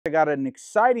I got an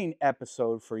exciting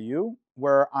episode for you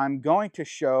where I'm going to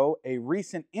show a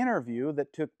recent interview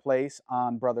that took place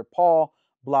on Brother Paul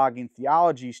Blogging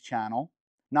Theology's channel,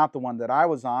 not the one that I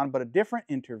was on, but a different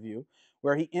interview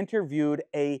where he interviewed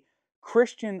a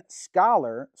Christian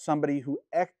scholar, somebody who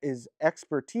his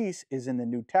expertise is in the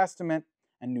New Testament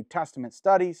and New Testament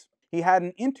studies. He had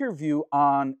an interview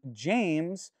on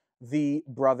James, the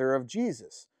brother of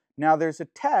Jesus. Now, there's a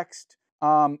text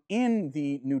in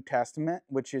the New Testament,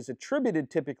 which is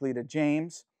attributed typically to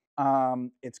James.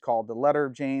 It's called the letter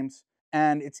of James,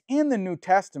 and it's in the New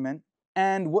Testament.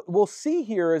 And what we'll see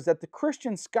here is that the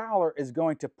Christian scholar is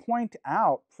going to point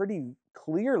out pretty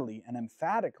clearly and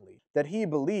emphatically that he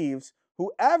believes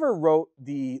whoever wrote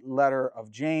the letter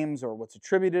of James, or what's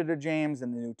attributed to James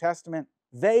in the New Testament,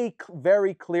 they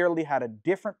very clearly had a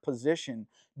different position,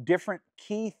 different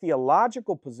key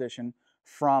theological position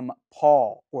from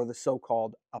Paul, or the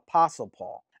so-called Apostle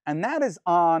Paul. And that is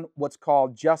on what's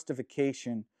called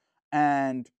justification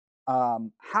and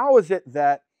how is it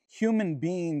that human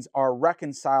beings are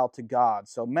reconciled to God.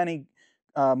 So many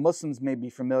Muslims may be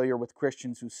familiar with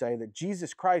Christians who say that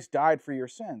Jesus Christ died for your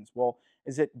sins. Well,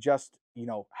 is it just,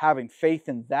 having faith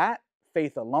in that,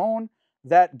 faith alone,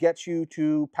 that gets you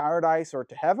to paradise or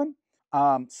to heaven?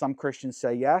 Some Christians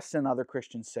say yes, and other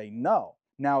Christians say no.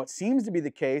 Now, it seems to be the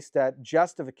case that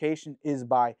justification is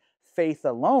by faith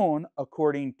alone,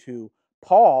 according to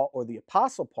Paul, or the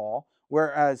Apostle Paul,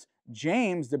 whereas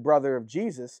James, the brother of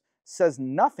Jesus, says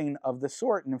nothing of the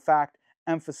sort, and in fact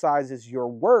emphasizes your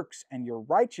works and your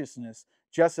righteousness,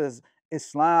 just as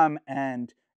Islam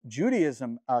and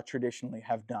Judaism traditionally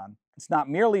have done. It's not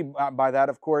merely by that,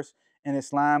 of course. In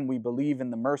Islam, we believe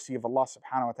in the mercy of Allah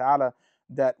subhanahu wa ta'ala,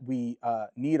 that we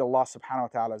need Allah subhanahu wa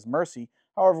ta'ala's mercy.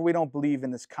 However, we don't believe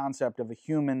in this concept of a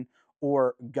human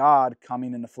or God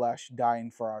coming in the flesh, dying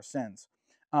for our sins.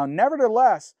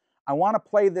 Nevertheless, I want to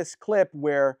play this clip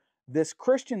where this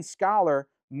Christian scholar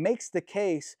makes the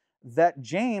case that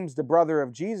James, the brother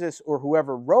of Jesus, or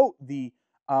whoever wrote the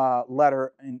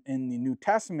letter in the New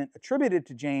Testament attributed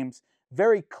to James,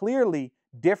 very clearly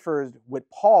differs with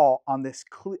Paul on this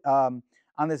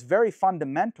very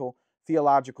fundamental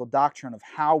theological doctrine of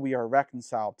how we are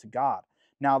reconciled to God.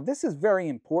 Now, this is very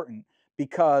important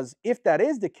because if that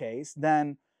is the case,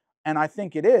 then, and I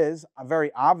think it is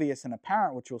very obvious and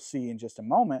apparent, which we'll see in just a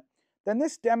moment, then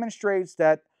this demonstrates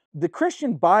that the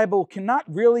Christian Bible cannot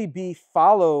really be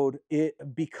followed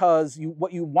because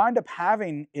what you wind up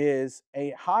having is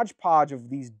a hodgepodge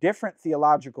of these different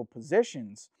theological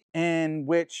positions in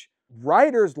which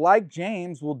writers like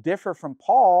James will differ from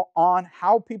Paul on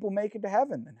how people make it to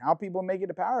heaven and how people make it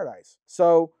to paradise.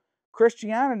 So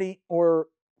Christianity, or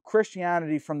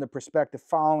Christianity from the perspective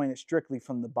following it strictly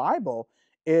from the Bible,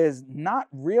 is not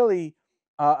really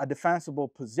a defensible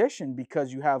position,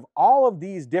 because you have all of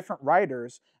these different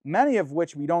writers, many of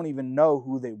which we don't even know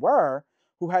who they were,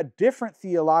 who had different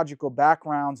theological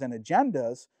backgrounds and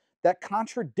agendas that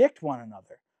contradict one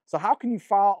another. So how can you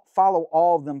follow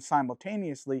all of them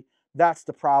simultaneously? That's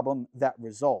the problem that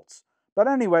results. But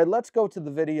anyway, let's go to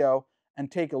the video and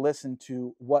take a listen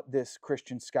to what this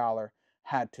Christian scholar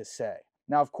had to say.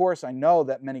 Now, of course, I know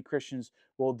that many Christians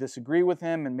will disagree with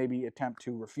him and maybe attempt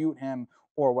to refute him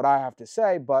or what I have to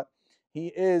say, but he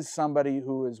is somebody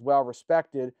who is well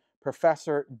respected,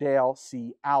 Professor Dale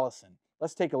C. Allison.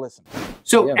 Let's take a listen.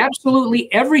 So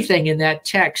absolutely everything in that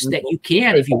text that you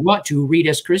can, if you want to, read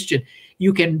as Christian,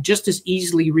 you can just as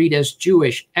easily read as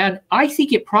Jewish. And I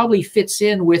think it probably fits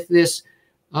in with this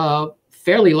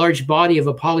fairly large body of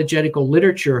apologetical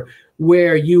literature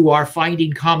where you are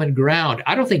finding common ground.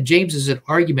 I don't think James is an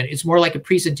argument. It's more like a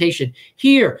presentation.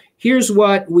 Here's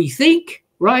what we think,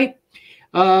 right?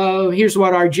 Here's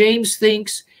what our James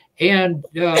thinks. And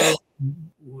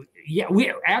yeah,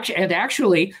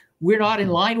 actually, we're not in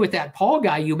line with that Paul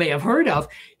guy you may have heard of,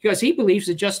 because he believes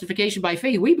in justification by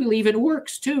faith. We believe in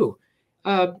works too.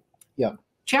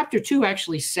 Chapter 2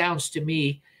 actually sounds to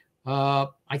me,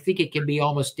 I think it can be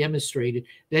almost demonstrated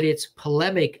that it's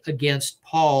polemic against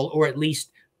Paul, or at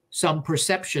least some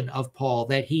perception of Paul,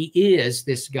 that he is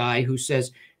this guy who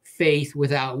says faith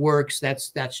without works,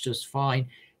 that's just fine.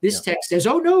 This text says,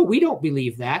 oh no, we don't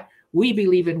believe that. We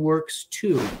believe in works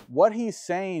too. What he's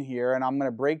saying here, and I'm going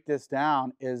to break this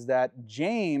down, is that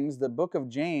James, the book of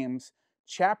James,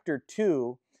 chapter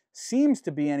 2, seems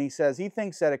to be, and he says he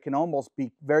thinks that it can almost be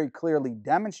very clearly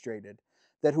demonstrated,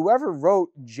 that whoever wrote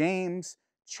James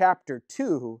chapter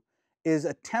 2 is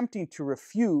attempting to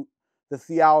refute the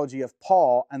theology of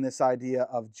Paul and this idea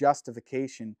of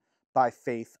justification by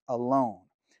faith alone.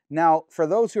 Now, for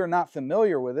those who are not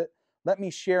familiar with it, let me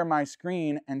share my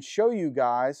screen and show you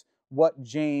guys what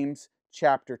James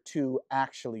chapter 2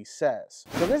 actually says.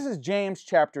 So this is James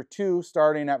chapter 2,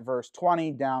 starting at verse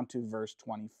 20 down to verse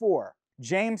 24.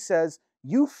 James says,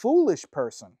 "You foolish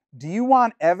person, do you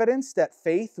want evidence that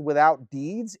faith without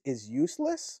deeds is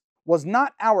useless? Was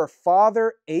not our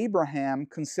father Abraham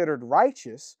considered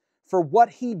righteous for what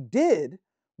he did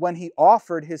when he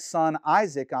offered his son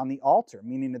Isaac on the altar?"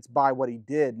 Meaning it's by what he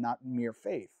did, not mere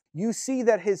faith. "You see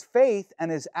that his faith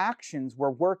and his actions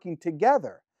were working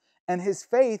together, and his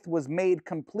faith was made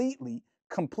complete,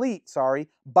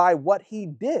 by what he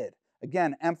did."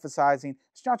 Again, emphasizing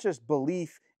it's not just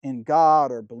belief in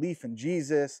God or belief in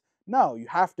Jesus. No, you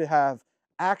have to have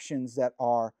actions that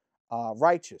are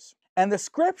righteous. "And the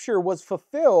scripture was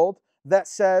fulfilled that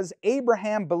says,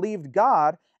 Abraham believed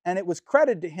God, and it was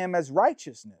credited to him as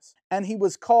righteousness. And he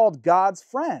was called God's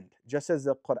friend." Just as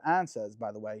the Quran says,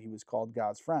 by the way, he was called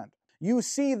God's friend. "You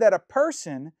see that a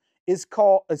person is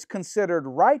considered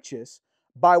righteous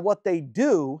by what they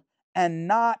do and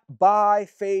not by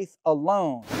faith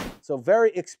alone." So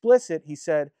very explicit, he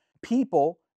said,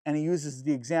 people, and he uses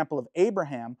the example of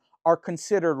Abraham, are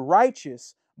considered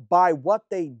righteous by what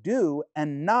they do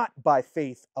and not by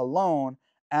faith alone,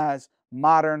 as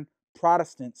modern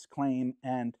Protestants claim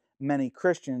and many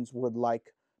Christians would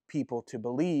like people to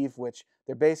believe, which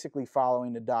they're basically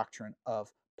following the doctrine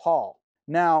of Paul.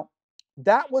 Now,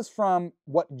 that was from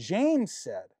what James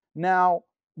said. Now,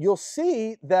 you'll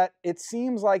see that it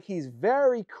seems like he's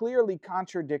very clearly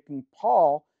contradicting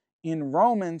Paul in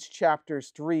Romans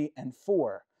chapters 3 and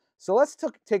 4. So let's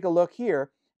take a look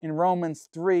here in Romans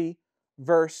 3,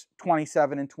 verse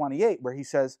 27 and 28, where he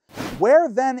says, "Where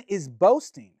then is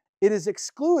boasting? It is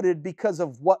excluded because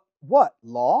of what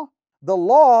law? The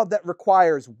law that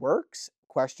requires works? ?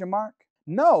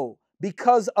 No,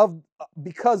 because of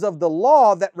the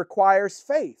law that requires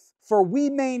faith. For we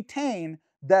maintain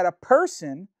that a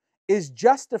person is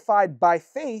justified by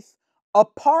faith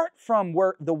apart from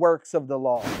the works of the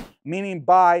law," meaning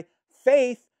by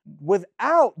faith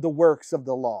without the works of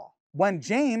the law. When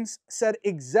James said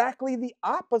exactly the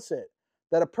opposite,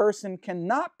 that a person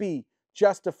cannot be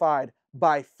justified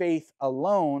by faith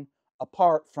alone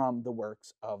apart from the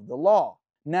works of the law.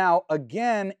 Now,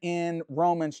 again, in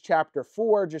Romans chapter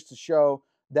 4, just to show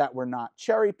that we're not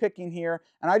cherry picking here,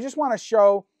 and I just want to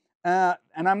show, and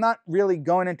I'm not really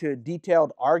going into a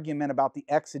detailed argument about the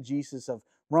exegesis of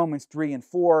Romans 3 and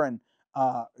 4 and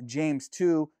James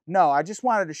 2. No, I just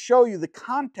wanted to show you the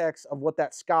context of what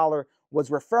that scholar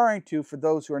was referring to for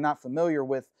those who are not familiar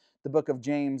with the book of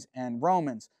James and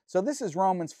Romans. So this is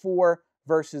Romans 4,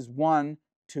 verses 1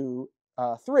 to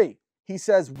 3. He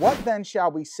says, "What then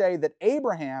shall we say that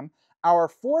Abraham, our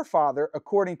forefather,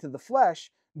 according to the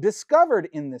flesh, discovered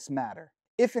in this matter?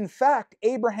 If in fact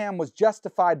Abraham was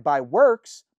justified by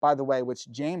works," by the way,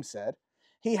 which James said,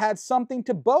 "he had something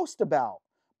to boast about,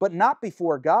 but not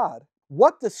before God.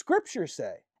 What does Scripture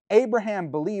say?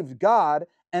 Abraham believed God,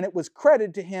 and it was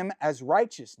credited to him as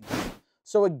righteousness."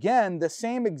 So again, the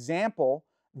same example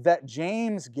that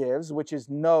James gives, which is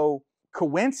no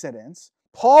coincidence,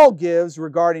 Paul gives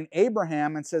regarding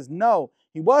Abraham and says, no,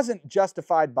 he wasn't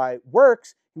justified by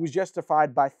works, he was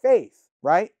justified by faith,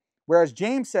 right? Whereas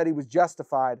James said he was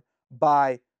justified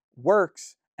by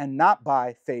works and not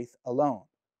by faith alone,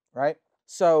 right?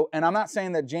 So, and I'm not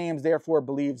saying that James therefore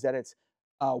believes that it's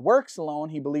works alone.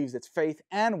 He believes it's faith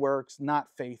and works,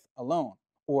 not faith alone.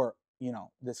 Or,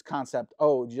 this concept,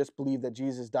 oh, just believe that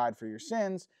Jesus died for your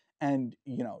sins and,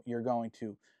 you're going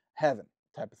to heaven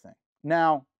type of thing.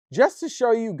 Now, just to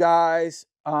show you guys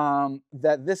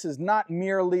that this is not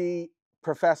merely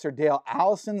Professor Dale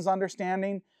Allison's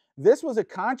understanding, this was a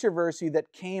controversy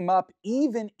that came up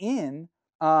even in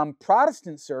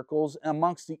Protestant circles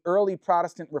amongst the early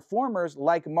Protestant reformers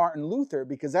like Martin Luther,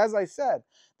 because as I said,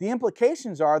 the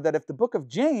implications are that if the book of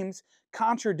James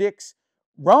contradicts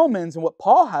Romans and what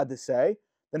Paul had to say,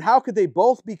 then how could they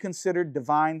both be considered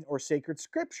divine or sacred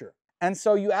scripture? And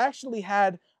so you actually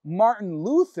had Martin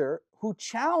Luther who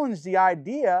challenged the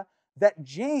idea that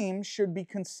James should be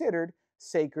considered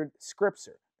sacred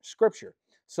scripture.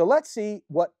 So let's see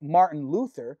what Martin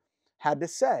Luther had to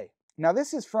say. Now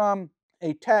this is from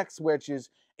a text which is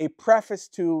a preface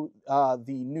to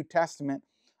the New Testament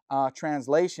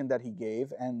translation that he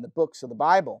gave and the books of the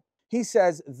Bible. He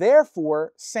says,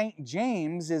 "Therefore, St.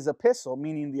 James's epistle,"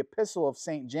 meaning the epistle of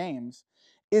St. James,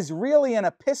 "is really an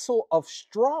epistle of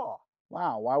straw."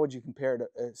 Wow, why would you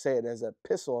say it as an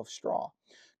epistle of straw?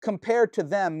 "Compared to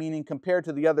them," meaning compared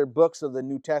to the other books of the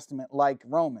New Testament like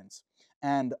Romans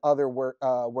and other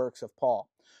works of Paul.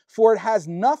 "For it has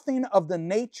nothing of the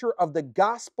nature of the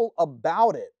gospel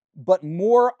about it, but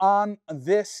more on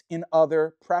this in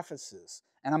other prefaces."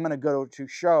 And I'm going to go to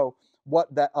show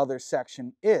what that other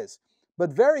section is.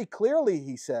 But very clearly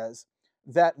he says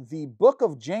that the book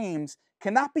of James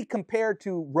cannot be compared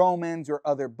to Romans or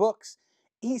other books.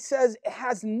 He says it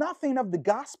has nothing of the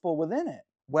gospel within it.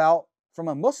 Well, from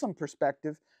a Muslim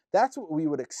perspective, that's what we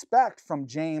would expect from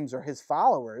James or his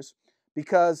followers,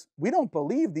 because we don't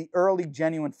believe the early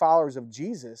genuine followers of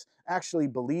Jesus actually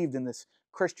believed in this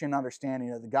Christian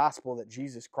understanding of the gospel, that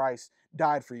Jesus Christ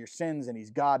died for your sins and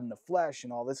he's God in the flesh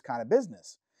and all this kind of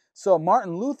business. So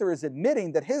Martin Luther is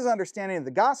admitting that his understanding of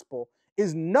the gospel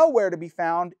is nowhere to be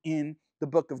found in the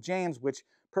book of James, which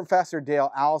Professor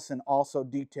Dale Allison also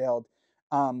detailed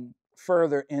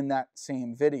further in that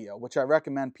same video, which I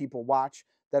recommend people watch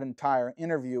that entire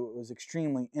interview. It was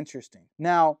extremely interesting.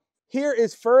 Now, here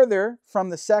is further from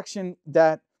the section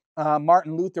that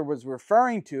Martin Luther was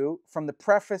referring to, from the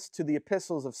preface to the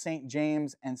epistles of St.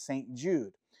 James and St.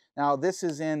 Jude. Now, this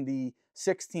is in the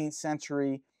 16th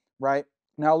century, right?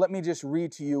 Now, let me just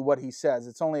read to you what he says.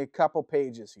 It's only a couple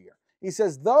pages here. He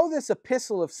says, though this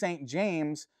epistle of St.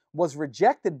 James was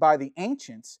rejected by the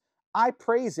ancients, I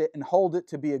praise it and hold it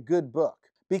to be a good book,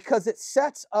 because it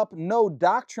sets up no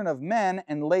doctrine of men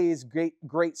and lays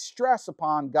great stress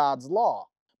upon God's law.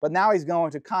 But now he's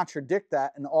going to contradict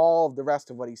that in all of the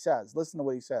rest of what he says. Listen to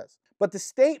what he says. But to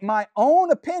state my own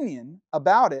opinion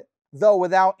about it, though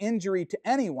without injury to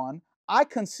anyone, I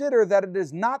consider that it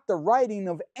is not the writing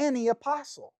of any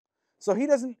apostle. So he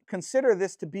doesn't consider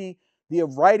this to be the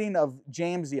writing of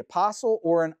James the apostle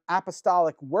or an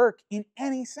apostolic work in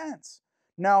any sense.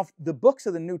 Now, if the books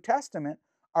of the New Testament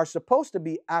are supposed to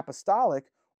be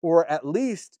apostolic, or at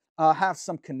least have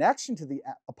some connection to the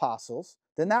apostles,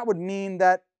 then that would mean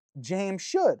that James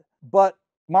should. But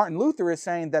Martin Luther is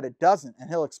saying that it doesn't, and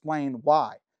he'll explain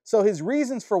why. So his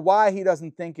reasons for why he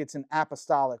doesn't think it's an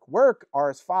apostolic work are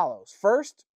as follows.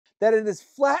 First, that it is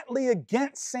flatly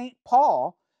against St.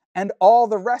 Paul and all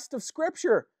the rest of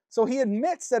Scripture. So he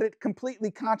admits that it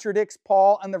completely contradicts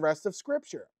Paul and the rest of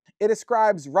Scripture. It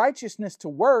ascribes righteousness to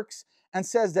works and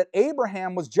says that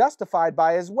Abraham was justified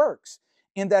by his works,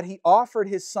 in that he offered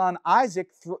his son Isaac,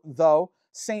 though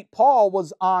St. Paul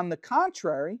was, on the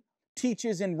contrary,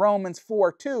 teaches in Romans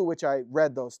 4:2, which I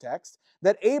read those texts,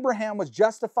 that Abraham was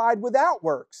justified without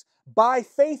works, by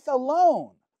faith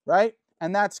alone, right?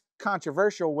 And that's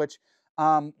controversial, which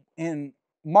in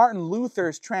Martin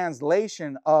Luther's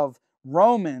translation of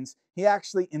Romans, he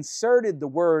actually inserted the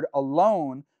word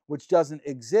alone, which doesn't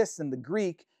exist in the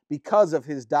Greek, because of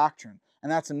his doctrine.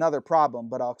 And that's another problem,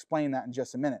 but I'll explain that in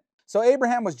just a minute. So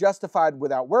Abraham was justified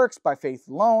without works by faith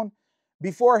alone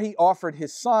before he offered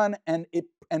his son, and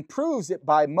proves it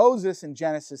by Moses in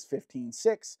Genesis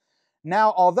 15:6.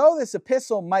 Now, although this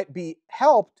epistle might be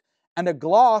helped and a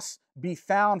gloss be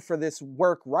found for this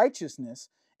work righteousness,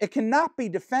 it cannot be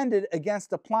defended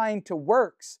against applying to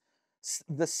works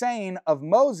the saying of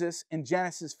Moses in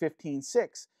Genesis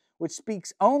 15:6, which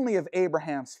speaks only of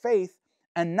Abraham's faith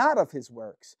and not of his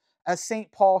works, as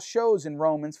St. Paul shows in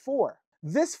Romans 4.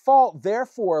 This fault,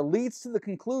 therefore, leads to the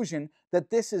conclusion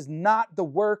that this is not the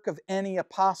work of any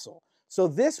apostle. So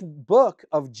this book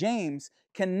of James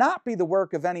cannot be the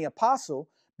work of any apostle,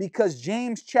 because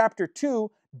James chapter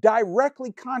 2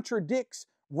 directly contradicts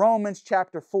Romans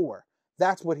chapter 4.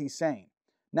 That's what he's saying.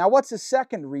 Now, what's the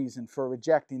second reason for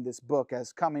rejecting this book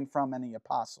as coming from any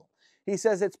apostle? He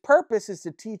says its purpose is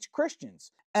to teach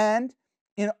Christians, and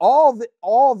in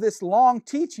all this long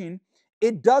teaching,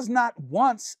 it does not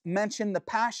once mention the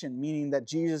passion, meaning that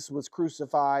Jesus was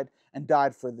crucified and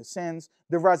died for the sins,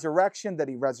 the resurrection, that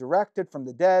he resurrected from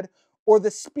the dead, or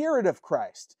the Spirit of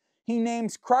Christ. He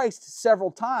names Christ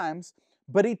several times,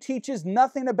 but he teaches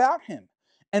nothing about him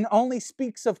and only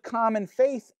speaks of common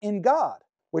faith in God,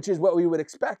 which is what we would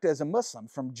expect as a Muslim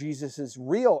from Jesus'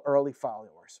 real early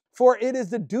followers. For it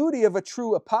is the duty of a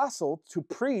true apostle to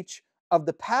preach of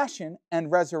the passion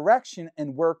and resurrection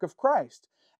and work of Christ,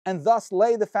 and thus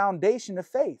lay the foundation of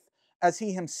faith, as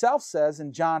he himself says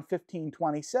in John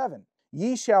 15:27,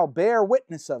 "Ye shall bear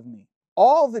witness of me."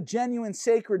 All the genuine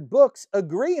sacred books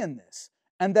agree in this,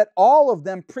 and that all of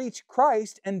them preach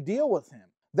Christ and deal with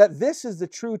him. That this is the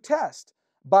true test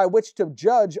by which to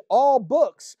judge all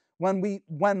books when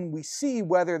we see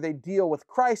whether they deal with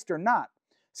Christ or not,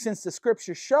 since the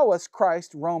Scriptures show us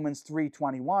Christ, Romans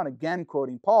 3:21, again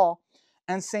quoting Paul,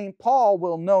 and St. Paul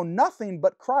will know nothing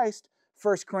but Christ,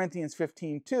 1 Corinthians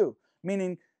 15:2,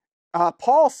 meaning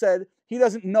Paul said he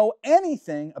doesn't know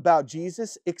anything about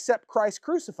Jesus except Christ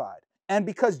crucified. And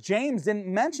because James didn't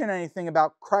mention anything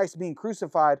about Christ being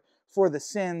crucified for the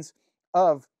sins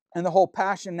of, and the whole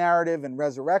passion narrative and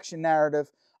resurrection narrative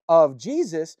of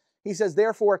Jesus, he says,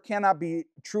 therefore, it cannot be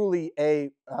truly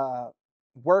a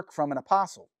work from an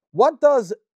apostle. What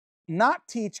does not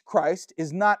teach Christ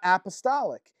is not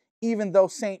apostolic, even though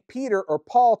St. Peter or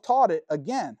Paul taught it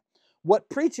again. What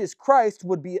preaches Christ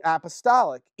would be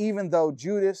apostolic, even though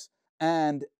Judas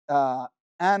and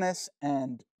Annas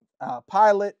and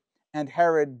Pilate and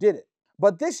Herod did it.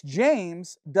 But this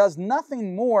James does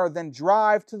nothing more than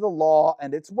drive to the law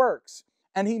and its works,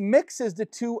 and he mixes the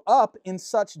two up in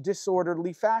such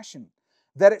disorderly fashion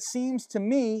that it seems to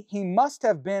me he must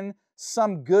have been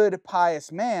some good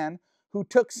pious man who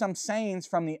took some sayings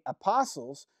from the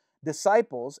apostles,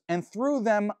 disciples, and threw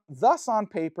them thus on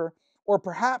paper, or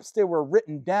perhaps they were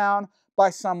written down by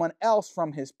someone else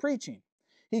from his preaching.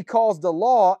 He calls the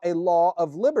law a law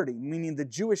of liberty, meaning the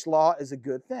Jewish law is a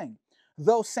good thing,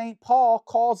 though St. Paul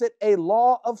calls it a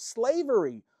law of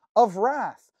slavery, of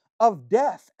wrath, of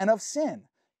death, and of sin.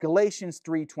 Galatians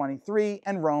 3:23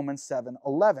 and Romans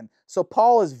 7:11. So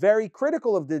Paul is very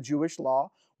critical of the Jewish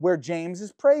law, where James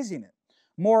is praising it.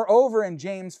 Moreover, in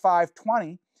James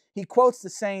 5:20, he quotes the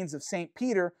sayings of St.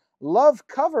 Peter, love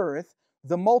covereth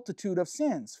the multitude of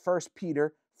sins, 1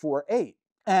 Peter 4:8,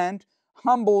 and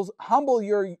humble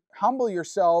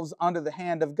yourselves under the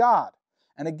hand of God.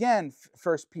 And again,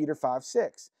 1 Peter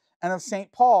 5:6. And of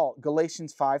St. Paul,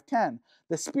 Galatians 5:10,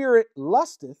 the spirit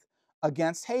lusteth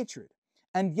against hatred.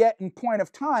 And yet, in point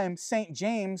of time, St.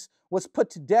 James was put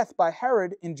to death by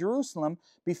Herod in Jerusalem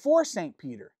before St.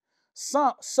 Peter.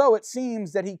 So it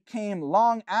seems that he came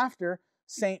long after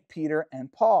St. Peter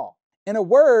and Paul. In a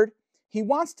word, he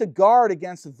wants to guard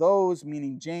against those,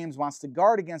 meaning James wants to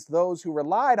guard against those who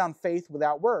relied on faith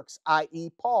without works,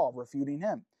 i.e. Paul, refuting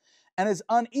him, and is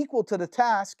unequal to the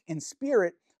task in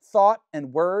spirit, thought,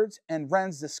 and words, and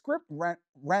rends the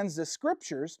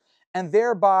scriptures, and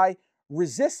thereby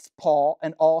resists Paul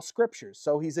and all scriptures.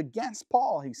 So he's against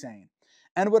Paul, he's saying,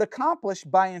 and would accomplish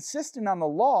by insisting on the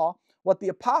law what the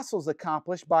apostles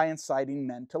accomplished by inciting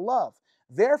men to love.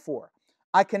 Therefore,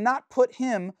 I cannot put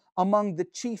him among the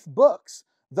chief books,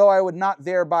 though I would not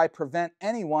thereby prevent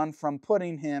anyone from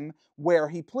putting him where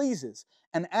he pleases,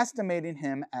 and estimating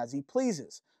him as he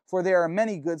pleases. For there are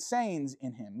many good sayings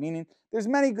in him, meaning there's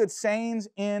many good sayings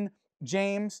in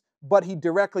James, but he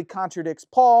directly contradicts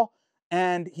Paul,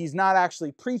 and he's not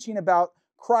actually preaching about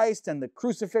Christ and the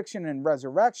crucifixion and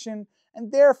resurrection,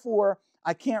 and therefore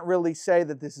I can't really say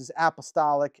that this is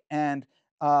apostolic and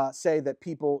say that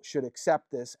people should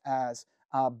accept this as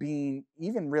being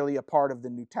even really a part of the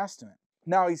New Testament.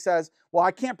 Now he says, well,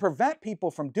 I can't prevent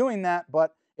people from doing that,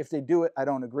 but if they do it, I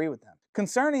don't agree with them.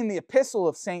 Concerning the epistle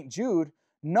of St. Jude,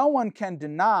 no one can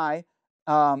deny,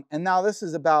 and now this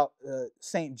is about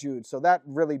St. Jude, so that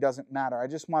really doesn't matter. I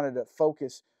just wanted to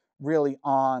focus really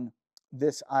on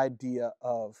this idea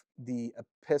of the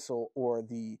epistle or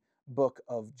the book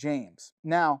of James.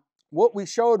 Now, what we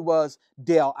showed was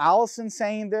Dale Allison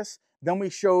saying this. Then we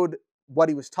showed what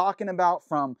he was talking about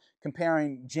from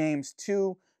comparing James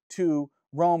 2 to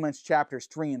Romans chapters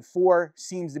 3 and 4.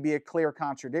 Seems to be a clear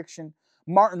contradiction.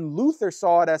 Martin Luther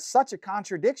saw it as such a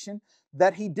contradiction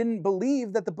that he didn't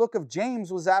believe that the book of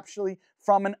James was actually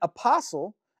from an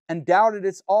apostle and doubted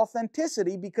its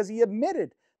authenticity because he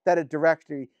admitted that it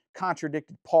directly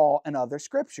contradicted Paul and other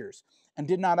scriptures and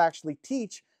did not actually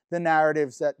teach the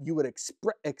narratives that you would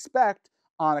expect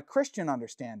on a Christian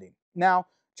understanding. Now,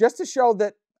 just to show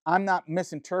that I'm not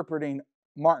misinterpreting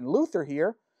Martin Luther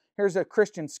here, here's a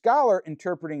Christian scholar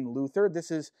interpreting Luther.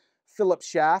 This is Philip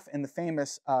Schaff in the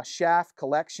famous Schaff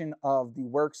collection of the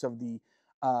works of the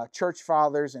church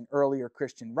fathers and earlier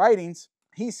Christian writings.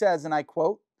 He says, and I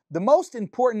quote, "The most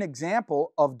important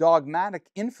example of dogmatic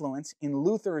influence in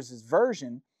Luther's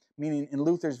version, meaning in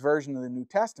Luther's version of the New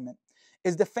Testament,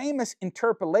 is the famous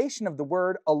interpolation of the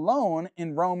word alone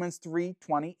in Romans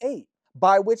 3:28,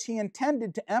 by which he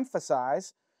intended to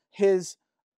emphasize his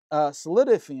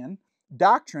Solidifian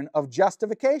doctrine of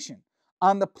justification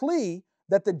on the plea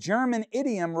that the German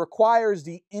idiom requires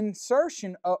the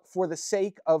insertion for the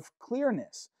sake of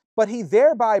clearness. But he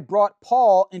thereby brought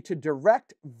Paul into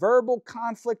direct verbal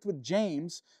conflict with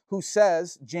James, who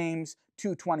says, James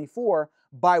 2:24,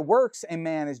 by works a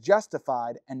man is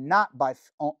justified, and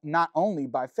not only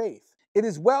by faith. It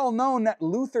is well known that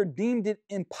Luther deemed it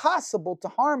impossible to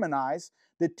harmonize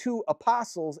the two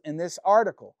apostles in this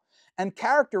article, and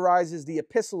characterizes the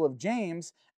epistle of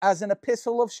James as an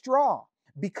epistle of straw,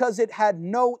 because it had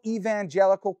no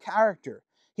evangelical character.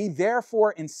 He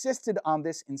therefore insisted on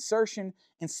this insertion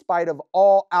in spite of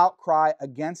all outcry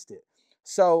against it.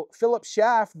 So Philip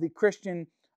Schaff, the Christian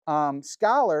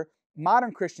scholar,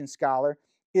 modern Christian scholar,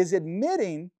 is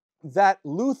admitting that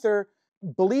Luther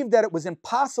believed that it was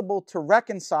impossible to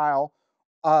reconcile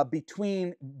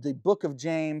between the book of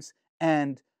James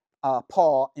and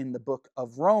Paul in the book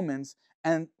of Romans,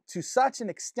 and to such an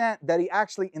extent that he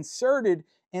actually inserted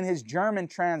in his German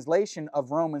translation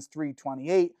of Romans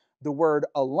 3:28 the word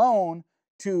alone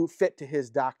to fit to his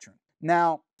doctrine.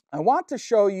 Now, I want to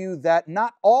show you that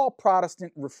not all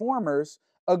Protestant reformers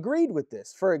agreed with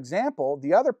this. For example,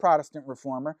 the other Protestant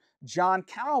reformer, John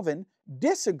Calvin,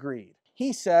 disagreed.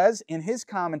 He says in his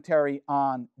commentary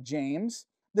on James,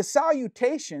 the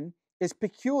salutation is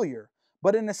peculiar,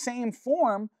 but in the same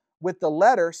form with the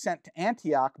letter sent to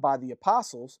Antioch by the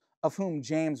apostles, of whom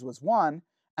James was one,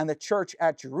 and the church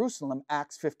at Jerusalem,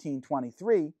 Acts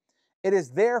 15:23, it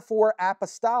is therefore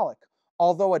apostolic,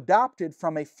 although adopted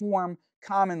from a form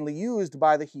commonly used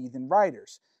by the heathen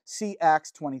writers. See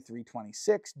Acts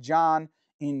 23:26, John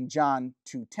in John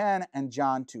 2:10 and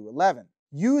John 2:11.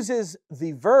 Uses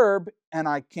the verb, and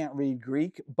I can't read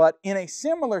Greek, but in a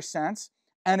similar sense,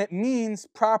 and it means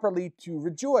properly to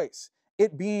rejoice.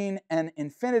 It being an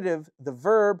infinitive, the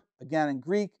verb, again in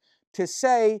Greek, to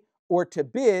say or to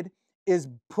bid is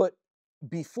put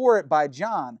before it by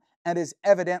John and is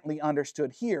evidently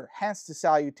understood here. Hence the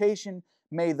salutation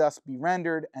may thus be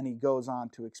rendered, and he goes on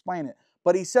to explain it.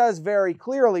 But he says very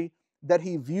clearly that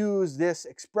he views this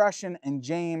expression in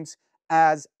James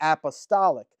as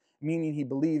apostolic, meaning he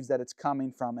believes that it's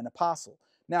coming from an apostle.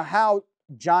 Now, how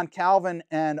John Calvin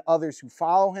and others who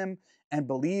follow him and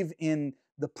believe in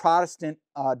the Protestant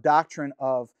doctrine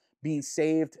of being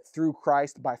saved through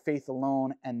Christ by faith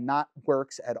alone and not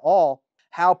works at all,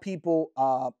 how people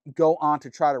go on to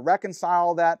try to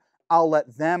reconcile that, I'll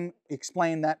let them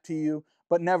explain that to you.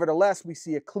 But nevertheless, we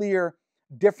see a clear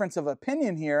difference of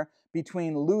opinion here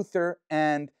between Luther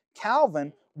and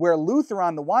Calvin, where Luther,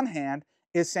 on the one hand,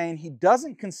 is saying he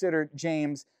doesn't consider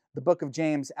James, the book of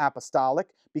James, apostolic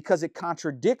because it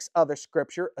contradicts other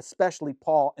scripture, especially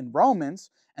Paul and Romans,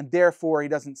 and therefore he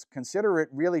doesn't consider it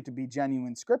really to be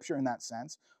genuine scripture in that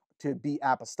sense, to be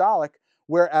apostolic,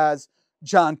 whereas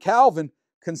John Calvin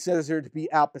considers it to be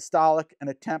apostolic and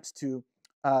attempts to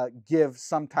give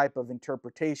some type of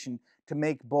interpretation to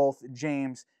make both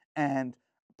James and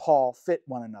Paul fit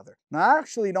one another. Now, I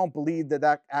actually don't believe that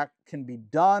that act can be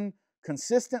done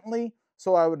consistently,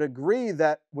 so I would agree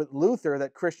that with Luther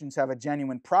that Christians have a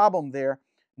genuine problem there.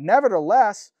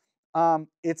 Nevertheless,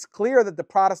 it's clear that the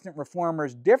Protestant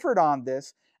reformers differed on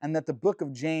this and that the book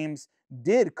of James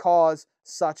did cause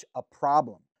such a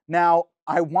problem. Now,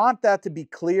 I want that to be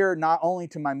clear not only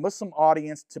to my Muslim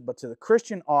audience, but to the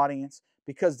Christian audience,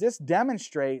 because this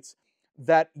demonstrates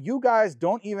that you guys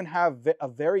don't even have a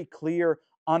very clear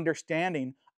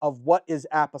understanding of what is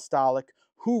apostolic,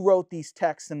 who wrote these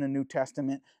texts in the New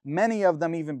Testament. Many of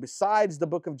them, even besides the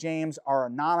book of James, are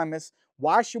anonymous.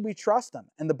 Why should we trust them?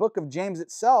 And the book of James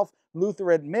itself,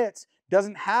 Luther admits,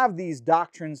 doesn't have these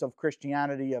doctrines of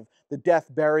Christianity, of the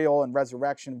death, burial, and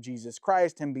resurrection of Jesus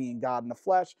Christ, him being God in the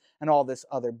flesh, and all this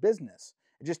other business.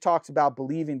 It just talks about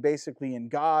believing basically in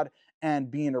God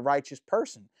and being a righteous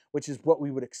person, which is what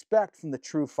we would expect from the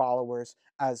true followers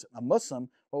as a Muslim,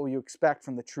 what we expect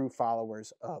from the true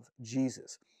followers of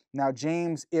Jesus. Now,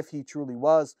 James, if he truly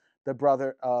was the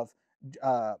brother of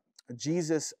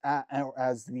Jesus,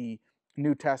 as the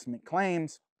New Testament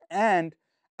claims, and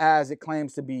as it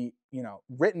claims to be,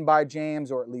 written by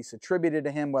James, or at least attributed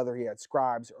to him, whether he had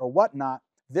scribes or whatnot,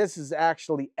 this is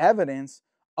actually evidence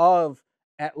of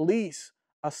at least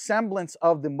a semblance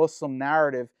of the Muslim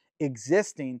narrative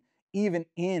existing even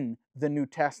in the New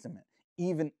Testament,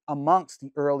 even amongst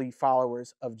the early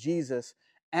followers of Jesus.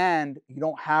 And you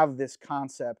don't have this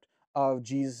concept of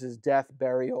Jesus' death,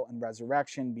 burial, and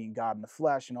resurrection, being God in the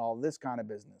flesh, and all this kind of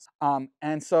business.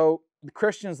 And so the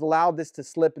Christians allowed this to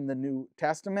slip in the New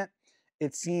Testament.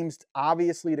 It seems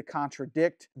obviously to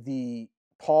contradict the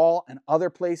Paul and other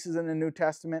places in the New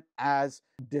Testament, as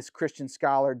this Christian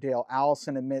scholar Dale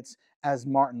Allison admits, as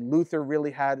Martin Luther really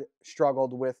had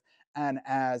struggled with, and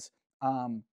as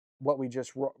what we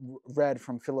just read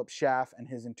from Philip Schaff and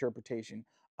his interpretation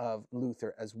of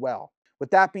Luther as well.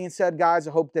 With that being said, guys,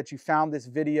 I hope that you found this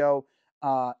video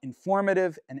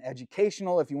informative and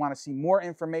educational. If you want to see more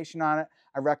information on it,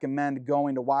 I recommend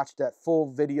going to watch that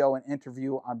full video and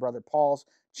interview on Brother Paul's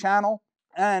channel.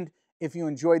 And if you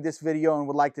enjoyed this video and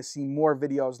would like to see more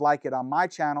videos like it on my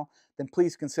channel, then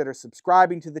please consider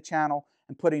subscribing to the channel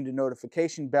and putting the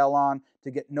notification bell on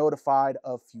to get notified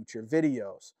of future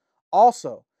videos.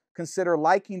 Also, consider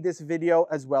liking this video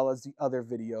as well as the other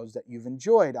videos that you've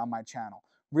enjoyed on my channel.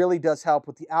 Really does help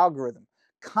with the algorithm.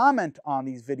 Comment on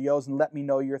these videos and let me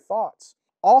know your thoughts.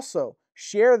 Also,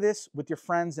 share this with your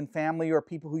friends and family or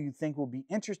people who you think will be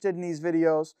interested in these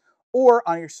videos, or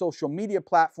on your social media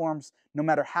platforms. No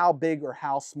matter how big or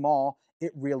how small,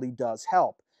 it really does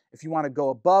help. If you want to go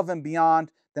above and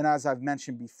beyond, then as I've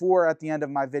mentioned before at the end of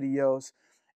my videos,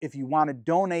 if you want to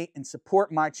donate and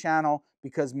support my channel,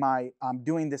 because I'm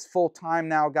doing this full time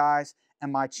now, guys,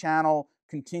 and my channel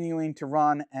continuing to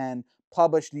run and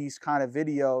publish these kind of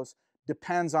videos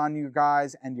depends on you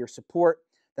guys and your support,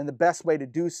 then the best way to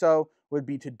do so would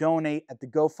be to donate at the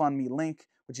GoFundMe link,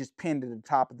 which is pinned at the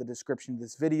top of the description of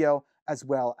this video, as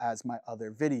well as my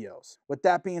other videos. With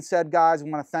that being said, guys, I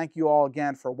want to thank you all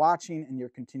again for watching and your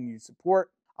continued support.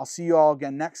 I'll see you all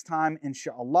again next time,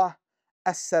 inshallah.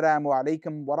 Assalamu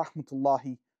alaikum wa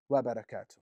rahmatullahi wa barakatuh.